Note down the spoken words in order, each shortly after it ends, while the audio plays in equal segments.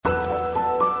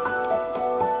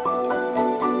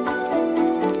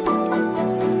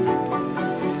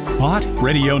Spot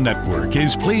Radio Network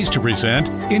is pleased to present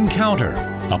Encounter,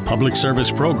 a public service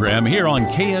program here on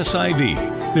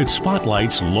KSIV that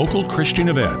spotlights local Christian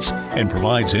events and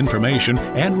provides information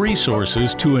and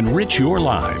resources to enrich your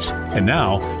lives. And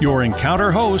now, your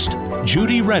Encounter host,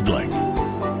 Judy Redlick.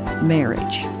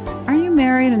 Marriage. Are you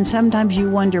married and sometimes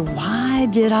you wonder, why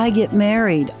did I get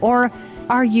married? Or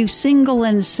are you single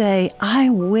and say, I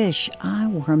wish I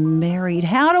were married?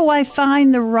 How do I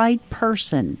find the right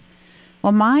person?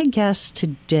 Well, my guest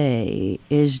today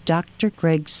is Dr.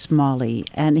 Greg Smalley,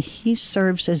 and he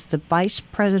serves as the Vice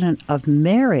President of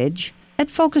Marriage at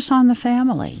Focus on the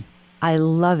Family. I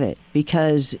love it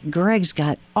because Greg's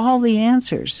got all the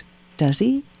answers. Does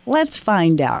he? Let's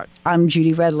find out. I'm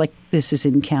Judy Redlick. This is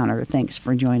Encounter. Thanks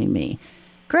for joining me.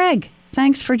 Greg,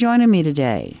 thanks for joining me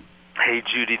today. Hey,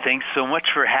 Judy, thanks so much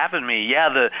for having me. Yeah,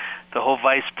 the whole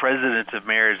vice president of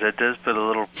marriage, that does put a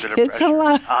little bit of pressure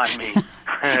on me.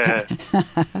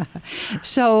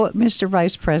 So, Mr.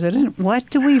 Vice President, what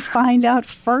do we find out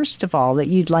first of all that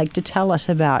you'd like to tell us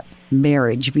about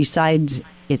marriage besides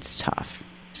it's tough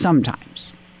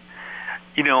sometimes?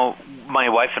 You know, my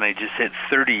wife and I just hit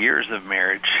 30 years of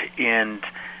marriage, and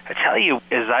I tell you,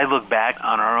 as I look back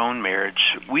on our own marriage,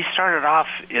 we started off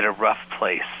in a rough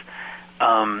place.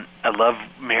 I love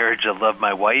marriage. I love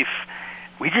my wife.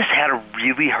 We just had a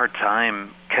really hard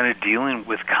time kind of dealing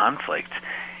with conflict.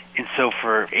 And so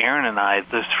for Aaron and I,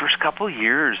 those first couple of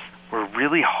years were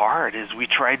really hard as we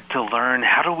tried to learn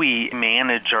how do we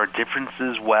manage our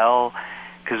differences well,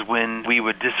 because when we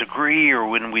would disagree or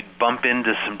when we'd bump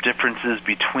into some differences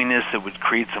between us that would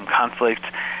create some conflict,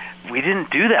 we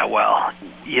didn't do that well.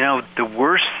 You know, the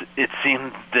worse it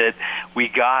seemed that we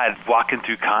got walking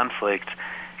through conflict,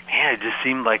 man, it just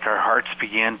seemed like our hearts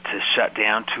began to shut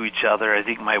down to each other. I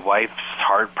think my wife's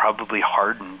heart probably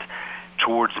hardened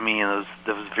towards me in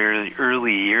those very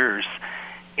early years.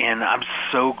 And I'm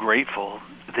so grateful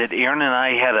that Aaron and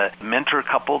I had a mentor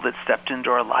couple that stepped into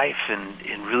our life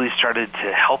and really started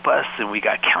to help us, and we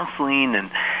got counseling and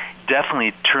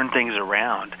definitely turned things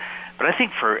around. But I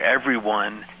think for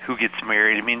everyone who gets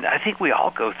married, I mean, I think we all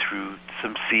go through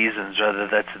some seasons, whether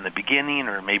that's in the beginning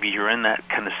or maybe you're in that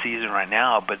kind of season right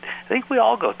now, but I think we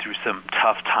all go through some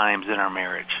tough times in our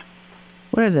marriage.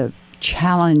 What are the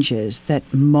challenges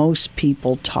that most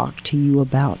people talk to you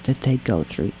about that they go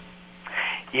through?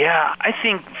 Yeah, I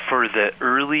think for the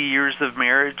early years of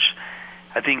marriage,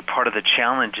 I think part of the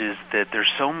challenge is that there's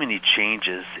so many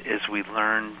changes as we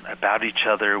learn about each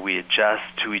other, we adjust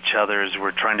to each other as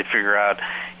we're trying to figure out,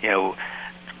 you know,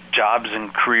 jobs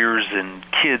and careers and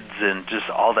kids and just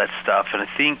all that stuff. And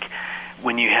I think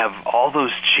when you have all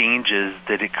those changes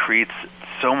that it creates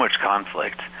so much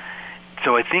conflict.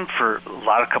 So I think for a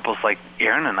lot of couples like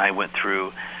Aaron and I went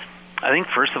through, I think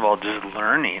first of all just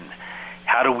learning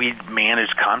how do we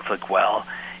manage conflict well.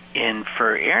 And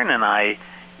for Aaron and I,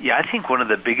 yeah, I think one of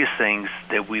the biggest things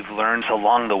that we've learned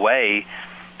along the way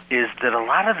is that a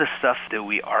lot of the stuff that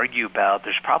we argue about,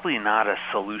 there's probably not a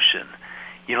solution.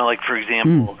 You know, like, for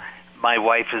example, my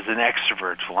wife is an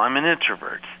extrovert. Well, I'm an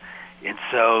introvert. And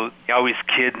so I always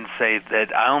kid and say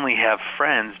that I only have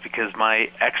friends because my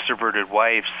extroverted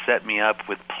wife set me up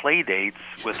with play dates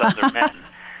with other men.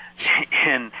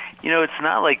 And, you know, it's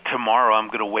not like tomorrow I'm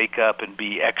going to wake up and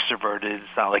be extroverted.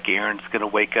 It's not like Aaron's going to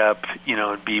wake up, you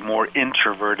know, and be more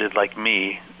introverted like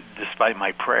me, despite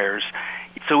my prayers.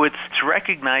 So it's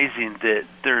recognizing that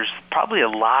there's probably a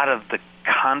lot of the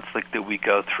conflict that we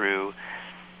go through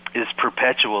is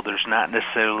perpetual. There's not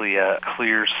necessarily a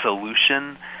clear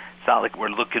solution. It's not like we're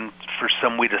looking for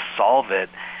some way to solve it.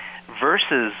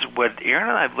 Versus what Aaron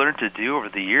and I have learned to do over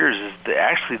the years is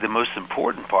actually the most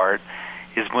important part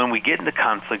is when we get into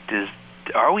conflict is,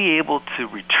 are we able to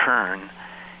return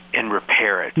and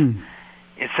repair it?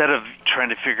 Instead of trying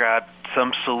to figure out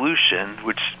some solution,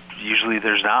 which usually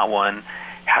there's not one,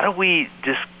 how do we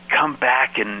just come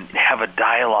back and have a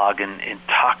dialogue and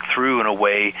talk through in a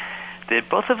way that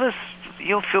both of us, you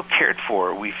know, feel cared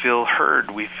for, we feel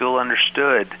heard, we feel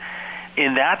understood.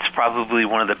 And that's probably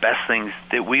one of the best things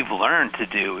that we've learned to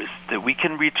do is that we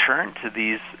can return to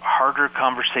these harder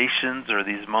conversations or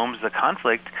these moments of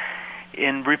conflict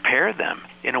and repair them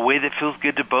in a way that feels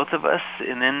good to both of us.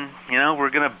 And then, you know, we're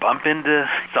going to bump into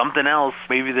something else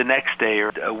maybe the next day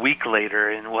or a week later,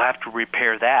 and we'll have to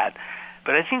repair that.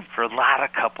 But I think for a lot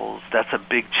of couples, that's a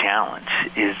big challenge,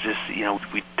 is just, you know,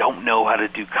 we don't know how to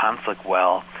do conflict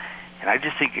well. And I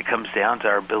just think it comes down to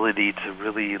our ability to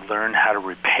really learn how to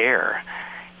repair.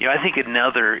 You know, I think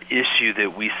another issue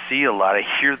that we see a lot, I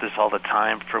hear this all the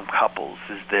time from couples,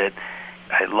 is that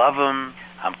I love them,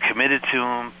 I'm committed to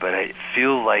them, but I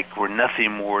feel like we're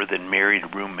nothing more than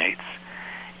married roommates.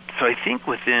 so I think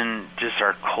within just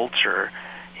our culture,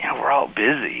 we're all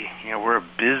busy. We're a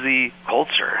busy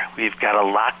culture. We've got a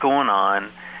lot going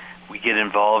on. We get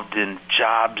involved in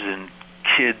jobs and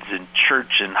kids and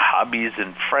church and hobbies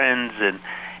and friends. And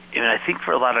I think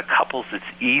for a lot of couples, it's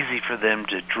easy for them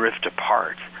to drift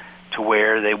apart to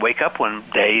where they wake up one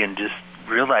day and just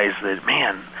realize that,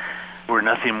 man, we're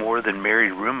nothing more than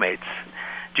married roommates.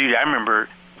 Dude, I remember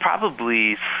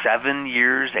probably 8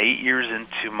 years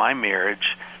into my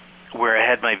marriage, where I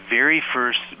had my very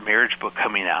first marriage book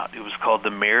coming out. It was called The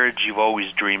Marriage You've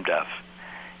Always Dreamed Of.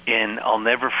 And I'll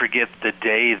never forget the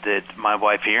day that my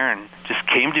wife, Erin, just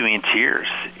came to me in tears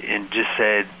and just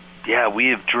said, yeah, we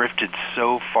have drifted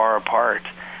so far apart.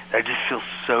 I just feel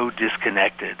so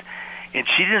disconnected. And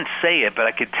she didn't say it, but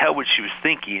I could tell what she was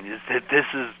thinking, is that this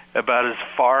is about as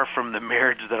far from the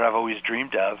marriage that I've always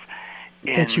dreamed of.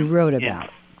 That you wrote about.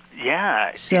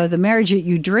 Yeah. So the marriage that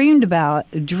you dreamed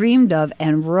of,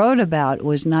 and wrote about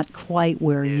was not quite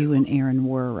where you and Erin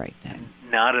were right then.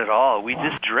 Not at all. We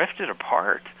just drifted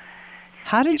apart.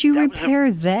 How did you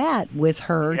repair that with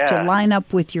her to line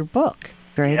up with your book,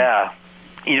 Greg? Yeah.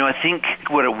 I think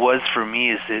what it was for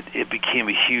me is that it became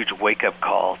a huge wake-up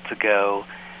call to go,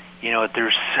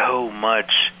 there's so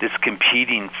much that's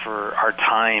competing for our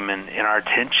time and our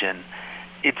attention.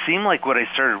 It seemed like what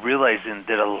I started realizing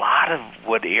that a lot of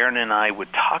what Erin and I would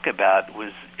talk about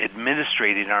was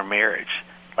administrating our marriage,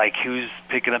 like who's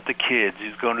picking up the kids,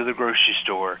 who's going to the grocery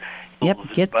store. Yep,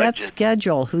 get that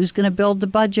schedule. Who's going to build the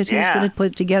budget? Who's going to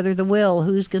put together the will?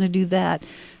 Who's going to do that?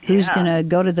 Who's going to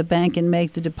go to the bank and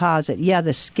make the deposit? Yeah,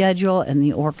 the schedule and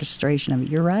the orchestration of it.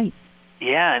 You're right.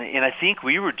 Yeah, and I think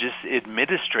we were just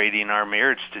administrating our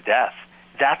marriage to death.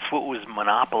 That's what was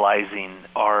monopolizing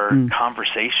our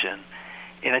conversation.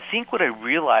 And I think what I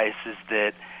realized is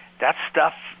that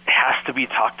stuff has to be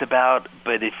talked about,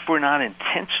 but if we're not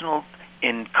intentional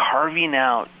in carving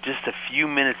out just a few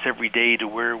minutes every day to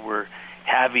where we're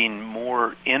having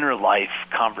more inner life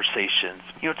conversations,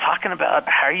 talking about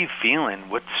how are you feeling,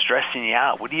 what's stressing you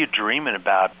out, what are you dreaming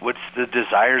about, what's the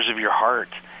desires of your heart.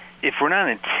 If we're not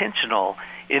intentional,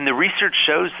 and the research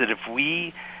shows that if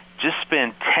we just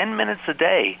spend 10 minutes a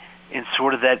day in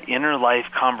sort of that inner life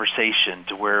conversation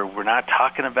to where we're not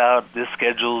talking about the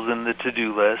schedules and the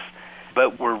to-do list,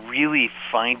 but we're really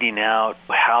finding out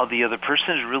how the other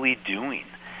person is really doing.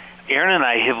 Erin and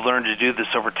I have learned to do this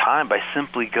over time by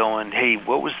simply going, hey,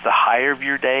 what was the high of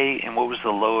your day and what was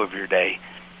the low of your day?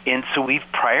 And so we've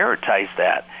prioritized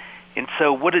that. And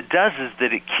so what it does is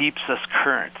that it keeps us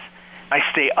current. I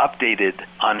stay updated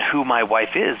on who my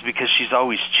wife is because she's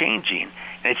always changing.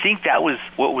 And I think that was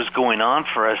what was going on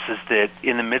for us, is that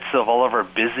in the midst of all of our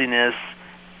busyness,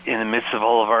 in the midst of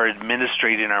all of our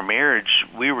administrating our marriage,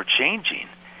 we were changing.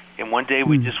 And one day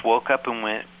we just woke up and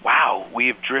went, wow, we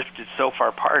have drifted so far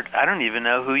apart. I don't even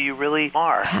know who you really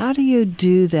are. How do you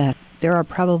do that? There are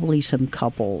probably some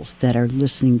couples that are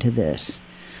listening to this,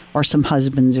 or some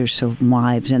husbands or some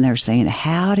wives, and they're saying,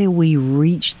 how do we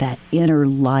reach that inner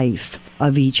life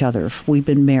of each other? If we've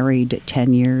been married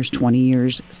 10 years, 20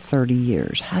 years, 30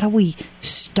 years, how do we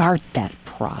start that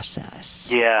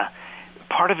process? Yeah.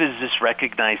 Part of it is just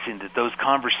recognizing that those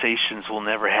conversations will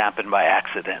never happen by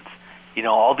accident.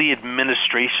 All the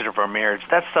administration of our marriage,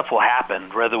 that stuff will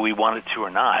happen whether we want it to or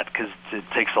not, because it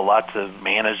takes a lot to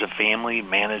manage a family,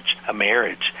 manage a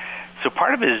marriage. So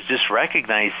part of it is just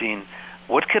recognizing,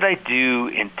 what could I do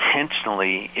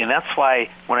intentionally? And that's why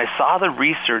when I saw the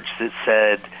research that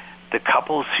said the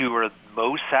couples who are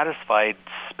most satisfied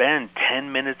spend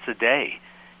 10 minutes a day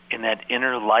in that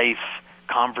inner life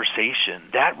conversation,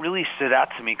 that really stood out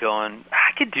to me going,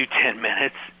 I could do 10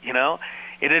 minutes,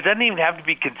 And it doesn't even have to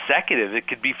be consecutive. It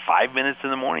could be 5 minutes in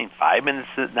the morning, 5 minutes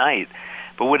at night.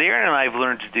 But what Erin and I have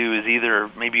learned to do is either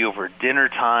maybe over dinner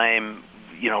time,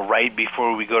 right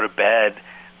before we go to bed,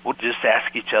 we'll just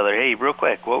ask each other, hey, real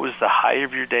quick, what was the high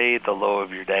of your day, the low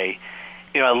of your day?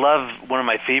 I love, one of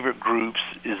my favorite groups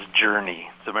is Journey.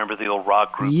 So remember the old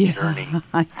rock group Journey?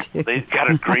 I do. They've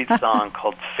got a great song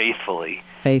called Faithfully.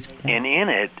 Faithfully. And in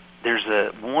it, there's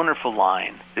a wonderful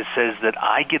line that says that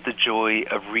I get the joy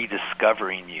of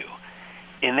rediscovering you.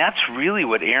 And that's really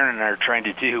what Erin and I are trying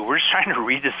to do. We're just trying to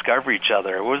rediscover each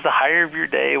other. What was the higher of your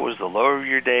day? What was the lower of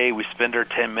your day? We spend our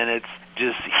 10 minutes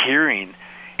just hearing.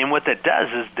 And what that does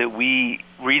is that we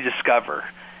rediscover.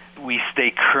 We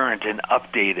stay current and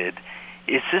updated.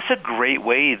 It's just a great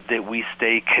way that we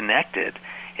stay connected.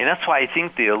 And that's why I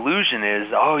think the illusion is,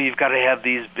 you've got to have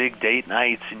these big date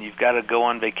nights and you've got to go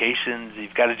on vacations,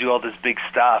 you've got to do all this big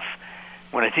stuff.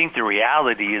 When I think the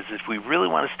reality is, if we really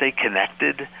want to stay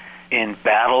connected and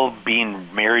battle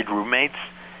being married roommates,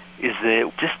 is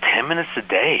that just 10 minutes a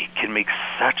day can make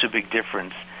such a big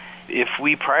difference if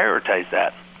we prioritize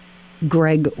that.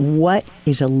 Greg, what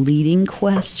is a leading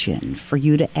question for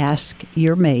you to ask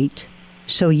your mate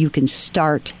so you can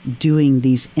start doing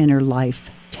these inner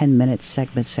life 10-minute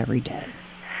segments every day?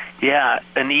 Yeah,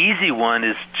 an easy one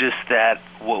is just that,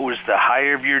 what was the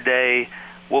high of your day?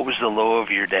 What was the low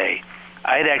of your day?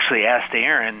 I'd actually asked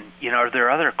Erin, are there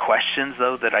other questions,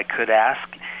 though, that I could ask?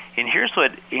 And here's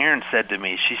what Erin said to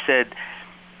me. She said,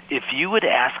 if you would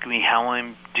ask me how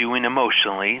I'm doing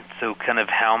emotionally, so kind of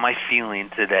how am I feeling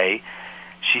today,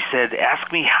 she said,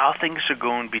 ask me how things are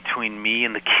going between me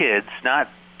and the kids, not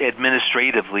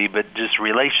administratively, but just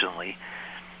relationally.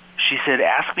 She said,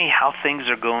 ask me how things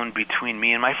are going between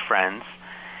me and my friends,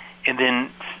 and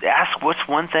then ask what's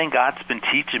one thing God's been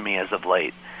teaching me as of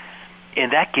late.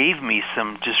 And that gave me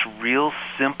some just real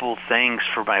simple things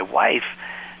for my wife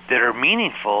that are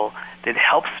meaningful, that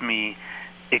helps me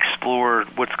explore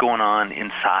what's going on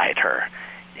inside her.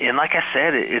 And like I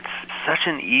said, it's such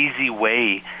an easy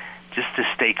way just to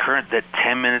stay current, that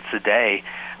 10 minutes a day.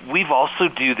 We've also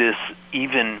do this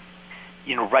even,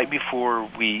 right before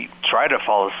we try to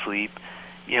fall asleep,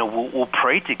 we'll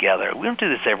pray together. We don't do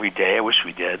this every day. I wish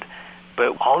we did.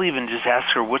 But I'll even just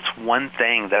ask her, what's one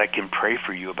thing that I can pray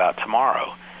for you about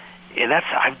tomorrow? And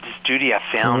Judy, I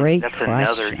found Great that's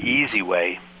question. Another easy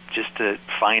way just to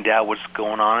find out what's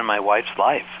going on in my wife's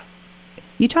life.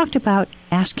 You talked about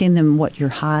asking them what your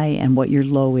high and what your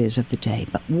low is of the day,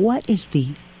 but what is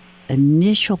the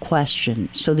initial question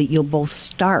so that you'll both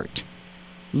start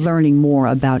learning more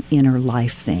about inner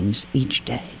life things each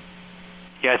day?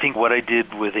 Yeah, I think what I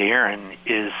did with Erin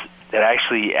is that I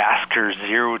actually asked her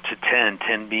 0 to 10,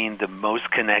 10 being the most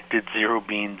connected, 0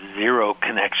 being zero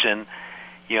connection.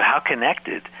 How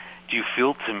connected do you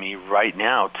feel to me right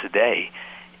now, today?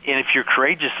 And if you're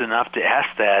courageous enough to ask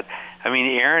that,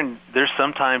 Erin, there's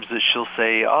sometimes that she'll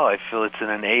say, oh, I feel it's in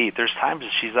an 8. There's times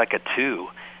that she's like a 2.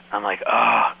 I'm like,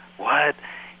 oh, what?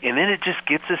 And then it just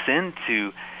gets us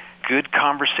into good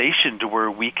conversation to where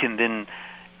we can then,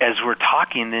 as we're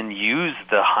talking, then use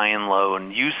the high and low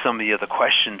and use some of the other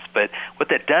questions. But what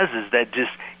that does is that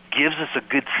just gives us a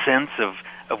good sense of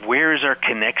where is our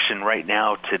connection right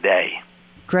now today.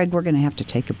 Greg, we're going to have to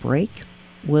take a break.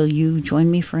 Will you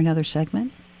join me for another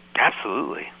segment?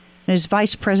 Absolutely. As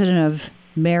Vice President of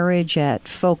Marriage at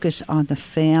Focus on the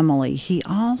Family, he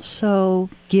also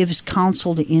gives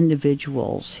counsel to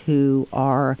individuals who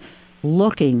are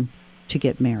looking to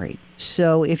get married.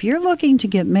 So if you're looking to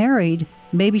get married,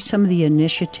 maybe some of the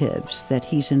initiatives that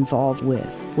he's involved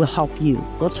with will help you.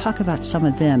 We'll talk about some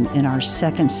of them in our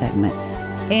second segment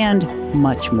and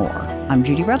much more. I'm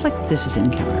Judy Redlick. This is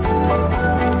Encounter.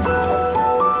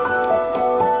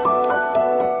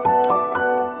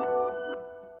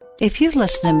 If you've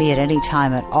listened to me at any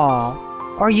time at all,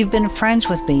 or you've been friends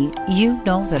with me, you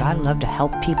know that I love to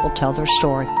help people tell their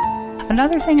story.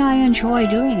 Another thing I enjoy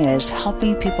doing is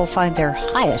helping people find their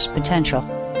highest potential.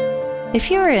 If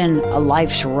you're in a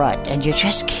life's rut and you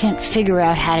just can't figure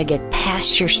out how to get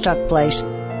past your stuck place,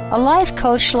 a life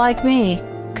coach like me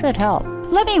could help.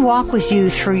 Let me walk with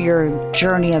you through your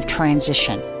journey of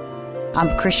transition. I'm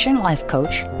a Christian life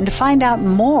coach, and to find out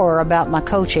more about my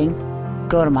coaching,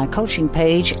 go to my coaching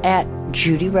page at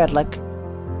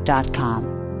judyredlick.com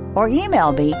or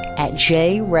email me at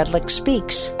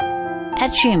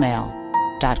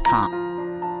jredlickspeaks@gmail.com.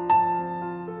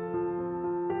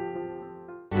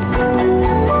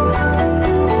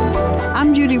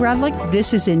 I'm Judy Redlick.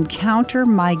 This is Encounter.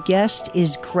 My guest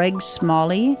is Greg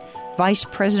Smalley, Vice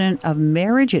President of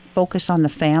Marriage at Focus on the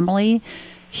Family.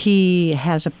 He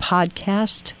has a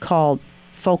podcast called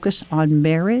Focus on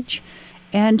Marriage,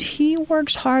 and he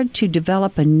works hard to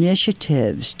develop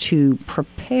initiatives to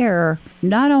prepare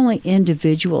not only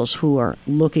individuals who are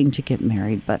looking to get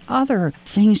married, but other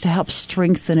things to help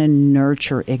strengthen and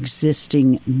nurture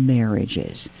existing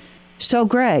marriages. So,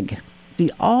 Greg,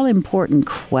 the all-important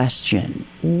question,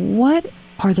 what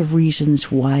are the reasons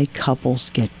why couples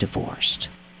get divorced?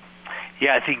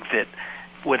 Yeah, I think that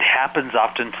what happens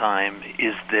oftentimes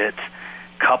is that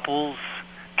couples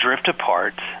drift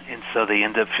apart, and so they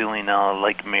end up feeling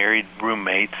like married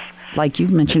roommates. Like you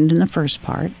mentioned in the first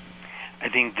part. I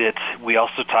think that we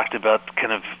also talked about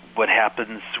kind of what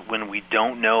happens when we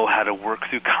don't know how to work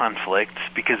through conflict,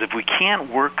 because if we can't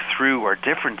work through our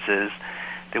differences,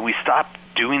 then we stop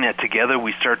doing that together.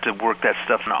 We start to work that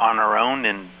stuff on our own,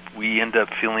 and we end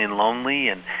up feeling lonely,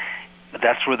 and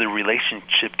that's where the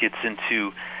relationship gets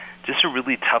into just a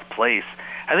really tough place.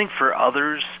 I think for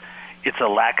others, it's a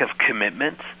lack of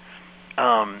commitment.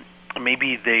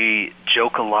 Maybe they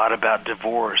joke a lot about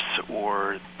divorce,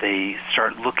 or they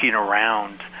start looking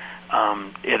around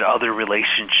in other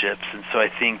relationships. And so I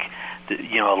think that,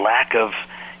 a lack of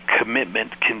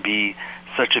commitment can be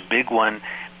such a big one.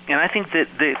 And I think that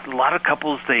a lot of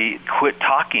couples, they quit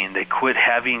talking, they quit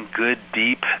having good,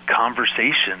 deep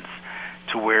conversations,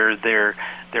 to where they're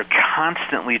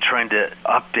constantly trying to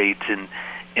update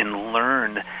and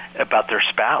learn about their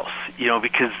spouse.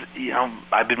 Because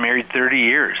I've been married 30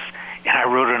 years, and I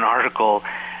wrote an article.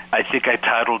 I think I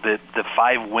titled it "The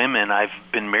 5 Women I've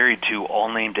Been Married to,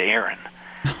 All Named Erin."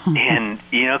 And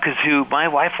because who my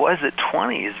wife was at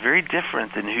 20 is very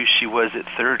different than who she was at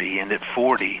 30 and at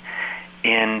 40.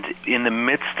 And in the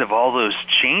midst of all those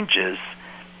changes,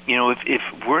 if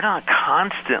we're not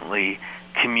constantly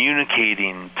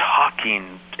communicating,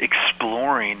 talking,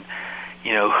 exploring,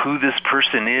 who this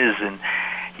person is, and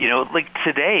like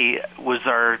today was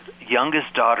our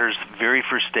youngest daughter's very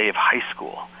first day of high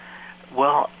school.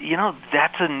 Well,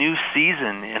 that's a new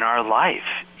season in our life,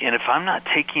 and if I'm not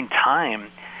taking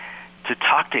time to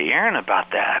talk to Erin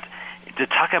about that, to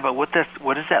talk about what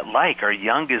is that like? Our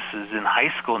youngest is in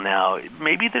high school now.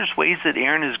 Maybe there's ways that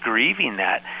Erin is grieving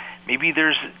that. Maybe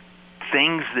there's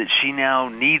things that she now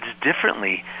needs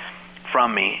differently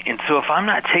from me. And so if I'm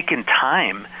not taking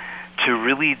time to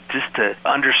really just to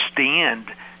understand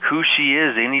who she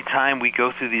is anytime we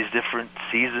go through these different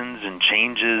seasons and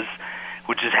changes,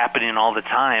 which is happening all the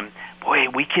time, boy,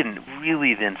 we can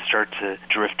really then start to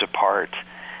drift apart.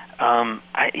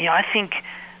 I think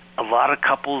a lot of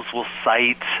couples will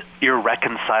cite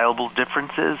irreconcilable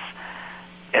differences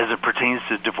as it pertains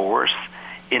to divorce.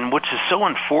 And what's so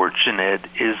unfortunate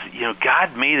is,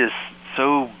 God made us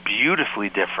so beautifully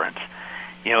different.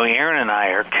 Erin and I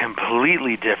are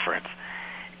completely different.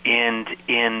 And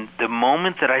in the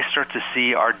moment that I start to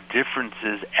see our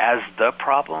differences as the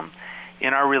problem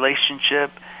in our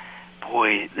relationship,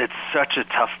 boy, that's such a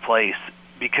tough place,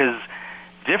 because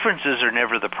differences are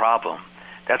never the problem.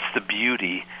 That's the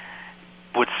beauty.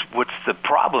 What's the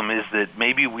problem is that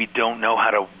maybe we don't know how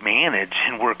to manage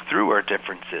and work through our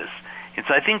differences. And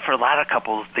so I think for a lot of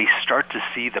couples, they start to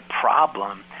see the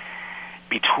problem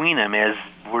between them as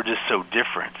we're just so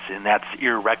different, and that's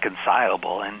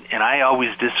irreconcilable. And I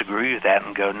always disagree with that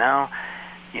and go, no,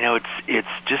 it's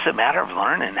just a matter of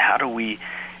learning. How do we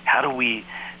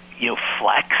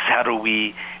flex? How do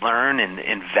we learn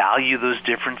and value those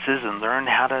differences and learn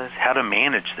how to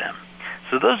manage them?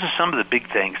 So those are some of the big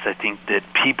things I think that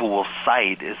people will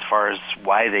cite as far as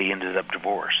why they ended up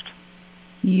divorced.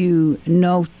 You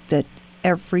note that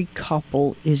every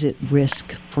couple is at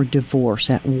risk for divorce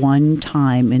at one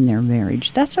time in their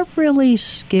marriage. That's a really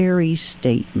scary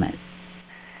statement.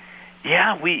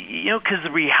 Yeah, because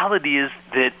the reality is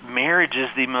that marriage is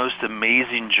the most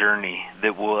amazing journey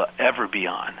that we'll ever be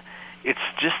on. It's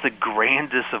just the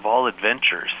grandest of all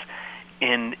adventures.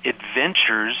 And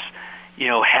adventures,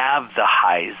 have the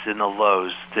highs and the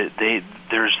lows.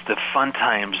 There's the fun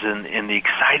times and the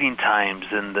exciting times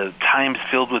and the times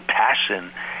filled with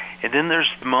passion. And then there's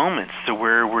moments to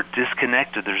where we're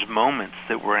disconnected. There's moments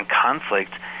that we're in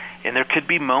conflict. And there could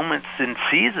be moments in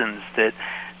seasons that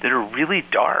are really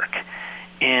dark.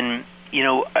 And,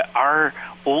 our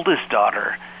oldest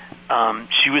daughter,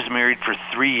 she was married for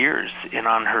 3 years. And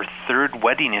on her 3rd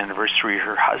wedding anniversary,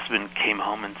 her husband came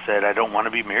home and said, I don't want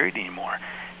to be married anymore.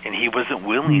 And he wasn't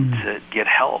willing to get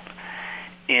help.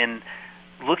 And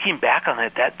looking back on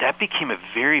it, that became a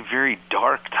very, very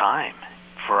dark time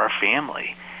for our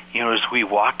family. As we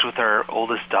walked with our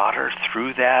oldest daughter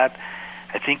through that,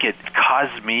 I think it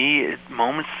caused me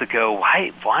moments to go,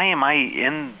 why am I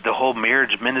in the whole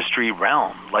marriage ministry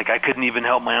realm? Like, I couldn't even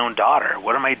help my own daughter.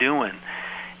 What am I doing?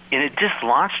 And it just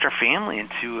launched our family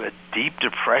into a deep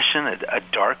depression, a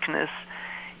darkness.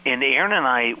 And Erin and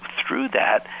I, through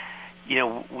that,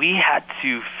 we had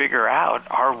to figure out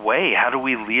our way. How do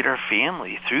we lead our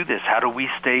family through this? How do we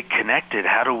stay connected?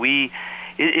 How do we...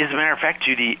 As a matter of fact,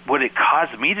 Judy, what it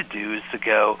caused me to do is to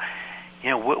go,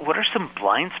 what are some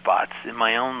blind spots in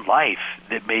my own life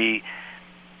that may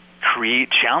create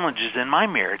challenges in my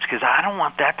marriage? Because I don't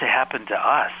want that to happen to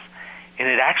us. And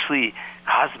it actually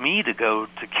caused me to go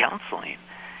to counseling.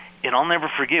 And I'll never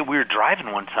forget, we were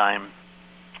driving one time,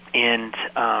 and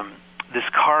this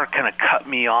car kind of cut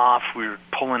me off. We were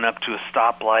pulling up to a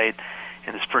stoplight,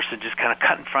 and this person just kind of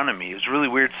cut in front of me. It was really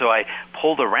weird, so I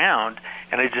pulled around,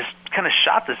 and I just kind of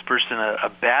shot this person a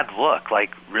bad look,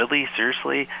 like, really?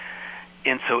 Seriously?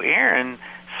 And so Erin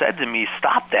said to me,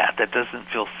 stop that. That doesn't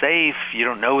feel safe. You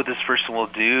don't know what this person will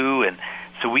do. And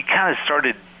so we kind of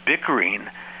started bickering,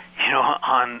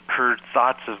 on her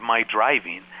thoughts of my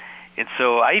driving. And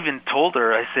so I even told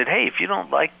her, I said, hey, if you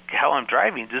don't like how I'm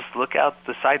driving, just look out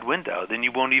the side window. Then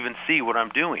you won't even see what I'm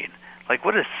doing. Like,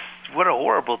 what a what a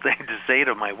horrible thing to say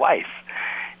to my wife.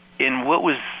 And what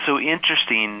was so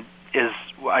interesting is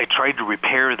I tried to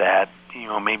repair that,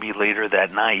 maybe later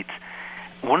that night.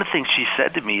 One of the things she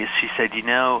said to me is she said,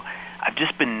 I've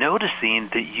just been noticing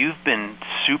that you've been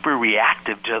super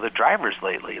reactive to other drivers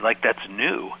lately. Like, that's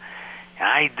new. And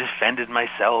I defended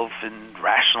myself and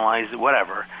rationalized it,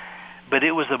 whatever. But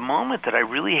it was a moment that I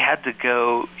really had to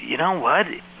go, you know what?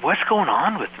 What's going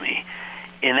on with me?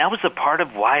 And that was a part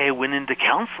of why I went into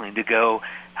counseling, to go,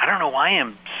 I don't know why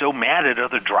I'm so mad at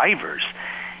other drivers.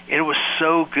 And it was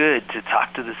so good to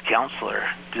talk to this counselor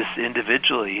just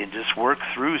individually and just work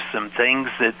through some things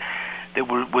that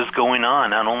was going on.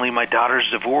 Not only my daughter's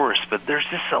divorce, but there's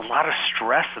just a lot of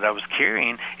stress that I was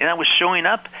carrying, and that was showing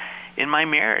up in my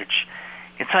marriage.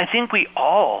 And so I think we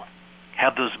all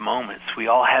have those moments. We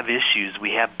all have issues.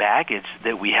 We have baggage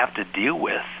that we have to deal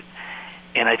with.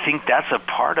 And I think that's a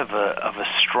part of a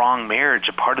strong marriage,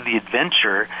 a part of the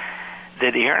adventure,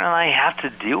 that Erin and I have to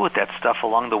deal with that stuff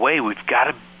along the way. We've got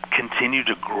to continue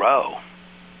to grow.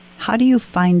 How do you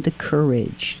find the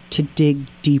courage to dig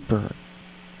deeper?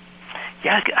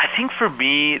 Yeah, I think for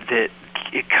me that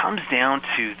it comes down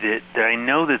to that I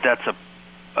know that that's a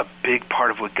big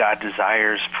part of what God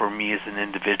desires for me as an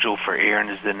individual, for Erin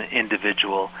as an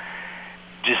individual,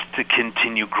 just to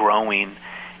continue growing.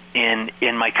 And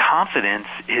my confidence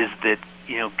is that,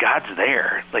 God's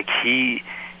there. Like, He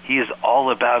is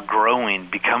all about growing,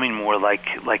 becoming more like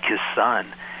His Son.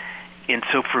 And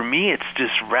so for me, it's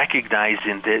just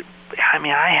recognizing that,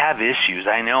 I have issues.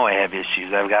 I know I have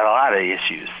issues. I've got a lot of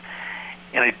issues.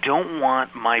 And I don't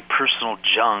want my personal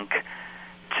junk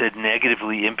to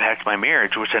negatively impact my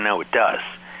marriage, which I know it does.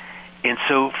 And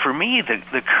so for me,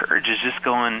 the courage is just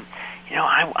going,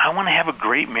 I want to have a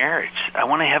great marriage. I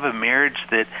want to have a marriage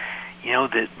that,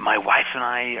 that my wife and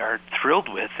I are thrilled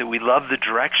with, that we love the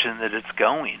direction that it's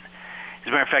going. As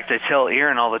a matter of fact, I tell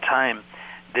Erin all the time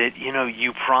that,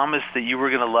 you promised that you were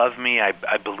going to love me. I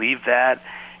believe that.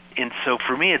 And so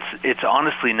for me, it's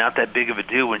honestly not that big of a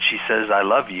deal when she says, I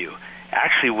love you.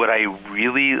 Actually, what I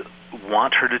really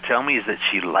want her to tell me is that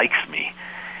she likes me.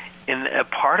 And a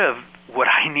part of what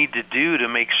I need to do to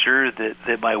make sure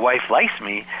that my wife likes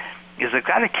me is I've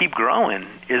got to keep growing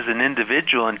as an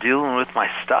individual and dealing with my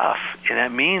stuff. And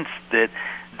that means that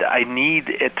I need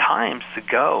at times to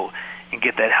go and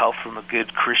get that help from a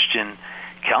good Christian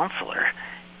counselor.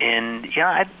 And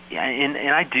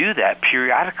I do that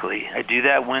periodically. I do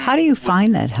that when... How do you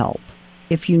find that help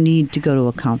if you need to go to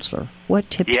a counselor? What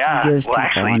tips do you give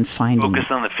people on finding? Focus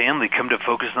on the Family. Come to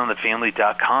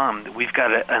FocusOnTheFamily.com. We've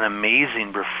got an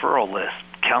amazing referral list.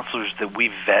 Counselors that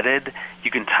we've vetted.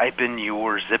 You can type in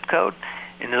your zip code,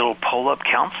 and it'll pull up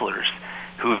counselors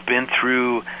who have been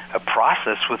through a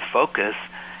process with Focus,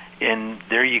 and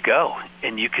there you go.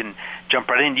 And you can jump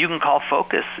right in. You can call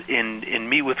Focus and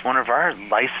meet with one of our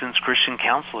licensed Christian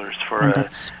counselors for a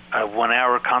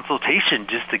 1-hour consultation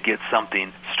just to get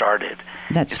something started.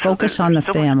 That's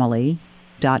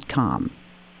FocusOnTheFamily.com.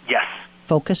 Yes.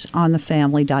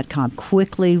 FocusOnTheFamily.com.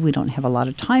 Quickly, we don't have a lot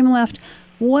of time left.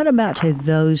 What about to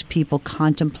those people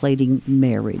contemplating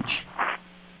marriage?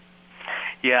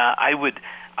 Yeah, I would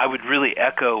really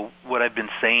echo what I've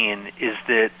been saying, is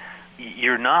that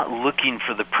you're not looking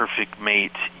for the perfect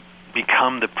mate.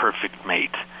 Become the perfect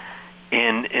mate.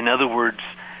 And in other words,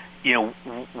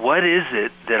 what is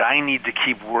it that I need to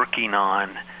keep working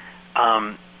on?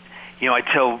 I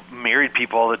tell married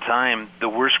people all the time, the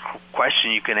worst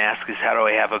question you can ask is, how do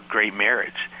I have a great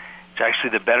marriage? It's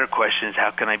actually the better question is,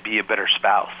 how can I be a better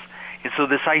spouse? And so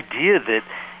this idea that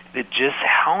just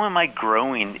how am I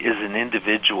growing as an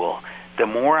individual? The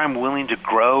more I'm willing to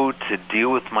grow, to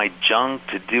deal with my junk,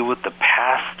 to deal with the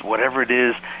past, whatever it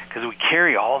is, because we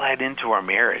carry all that into our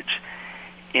marriage.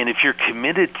 And if you're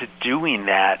committed to doing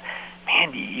that,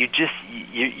 man,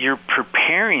 you're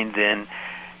preparing then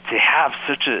to have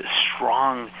such a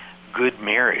strong, good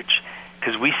marriage.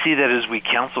 Because we see that as we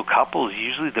counsel couples,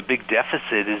 usually the big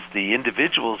deficit is the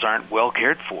individuals aren't well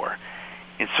cared for.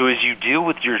 And so as you deal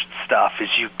with your stuff, as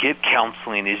you get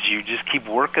counseling, as you just keep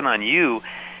working on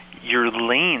you're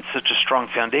laying such a strong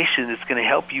foundation that's going to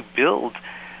help you build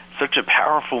such a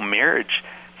powerful marriage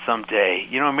someday.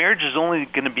 Marriage is only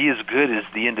going to be as good as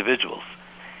the individuals.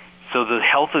 So the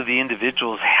health of the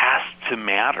individuals has to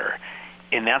matter.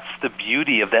 And that's the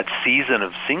beauty of that season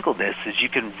of singleness, is you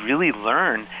can really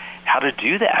learn how to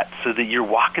do that so that you're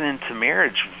walking into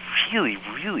marriage really,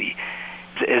 really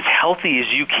as healthy as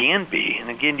you can be. And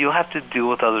again, you'll have to deal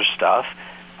with other stuff,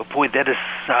 but boy, that is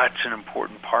such an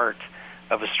important part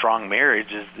of a strong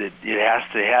marriage, is that it has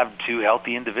to have two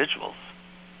healthy individuals.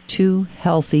 two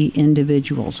healthy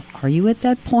individuals. Are you at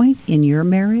that point in your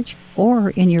marriage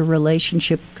or in your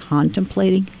relationship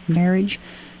contemplating marriage?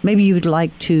 Maybe you would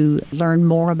like to learn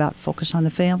more about Focus on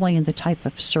the Family and the type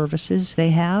of services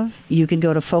they have. You can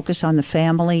go to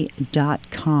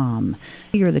focusonthefamily.com.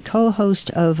 You're the co-host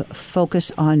of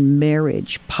Focus on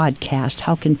Marriage podcast.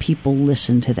 How can people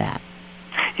listen to that?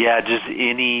 Yeah, just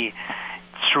any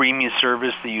streaming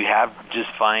service that you have, just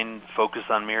find Focus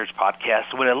on Marriage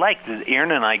podcast. What I like is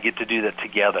Erin and I get to do that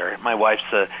together. My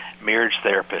wife's a marriage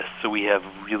therapist, so we have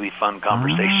really fun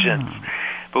conversations.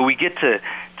 But we get to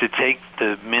take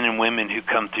the men and women who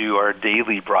come through our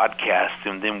daily broadcast,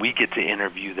 and then we get to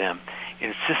interview them.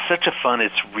 And it's just such a fun,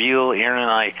 it's real. Erin and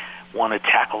I want to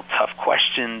tackle tough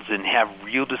questions and have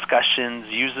real discussions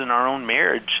using our own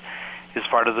marriage as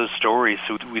part of those stories.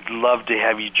 So we'd love to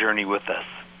have you journey with us.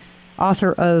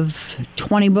 Author of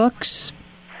 20 books,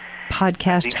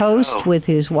 podcast host with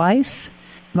his wife.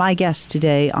 My guest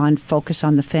today on Focus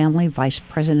on the Family, Vice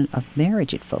President of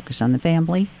Marriage at Focus on the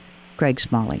Family, Greg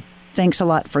Smalley. Thanks a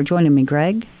lot for joining me,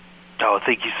 Greg. Oh,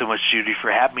 thank you so much, Judy, for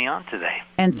having me on today.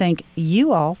 And thank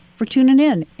you all for tuning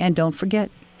in. And don't forget,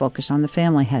 Focus on the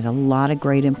Family has a lot of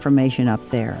great information up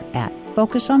there at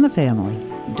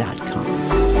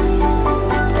focusonthefamily.com.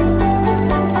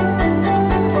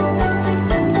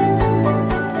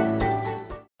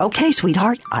 Okay,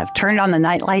 sweetheart, I've turned on the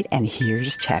nightlight, and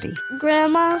here's Teddy.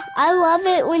 Grandma, I love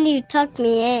it when you tuck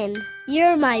me in.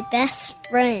 You're my best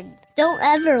friend. Don't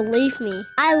ever leave me.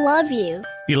 I love you.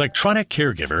 Electronic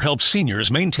Caregiver helps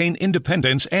seniors maintain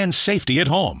independence and safety at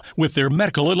home with their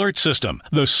medical alert system.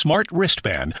 The Smart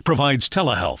Wristband provides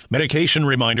telehealth, medication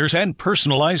reminders, and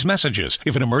personalized messages.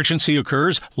 If an emergency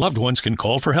occurs, loved ones can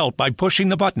call for help by pushing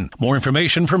the button. More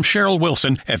information from Cheryl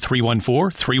Wilson at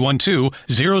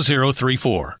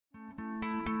 314-312-0034.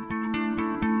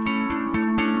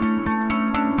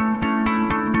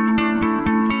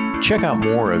 Check out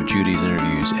more of Judy's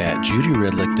interviews at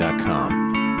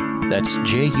judyredlich.com. That's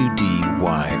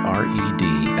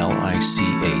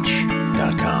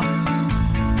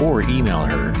JUDYREDLICH.com. Or email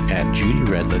her at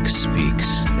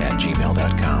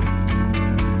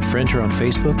judyredlichspeaks@gmail.com. Friend her on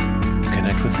Facebook.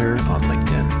 Connect with her on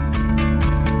LinkedIn.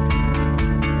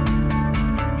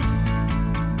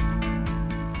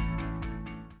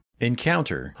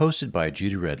 Encounter, hosted by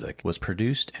Judy Redlich, was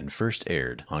produced and first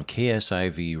aired on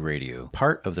KSIV Radio,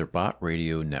 part of their Bot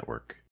Radio network.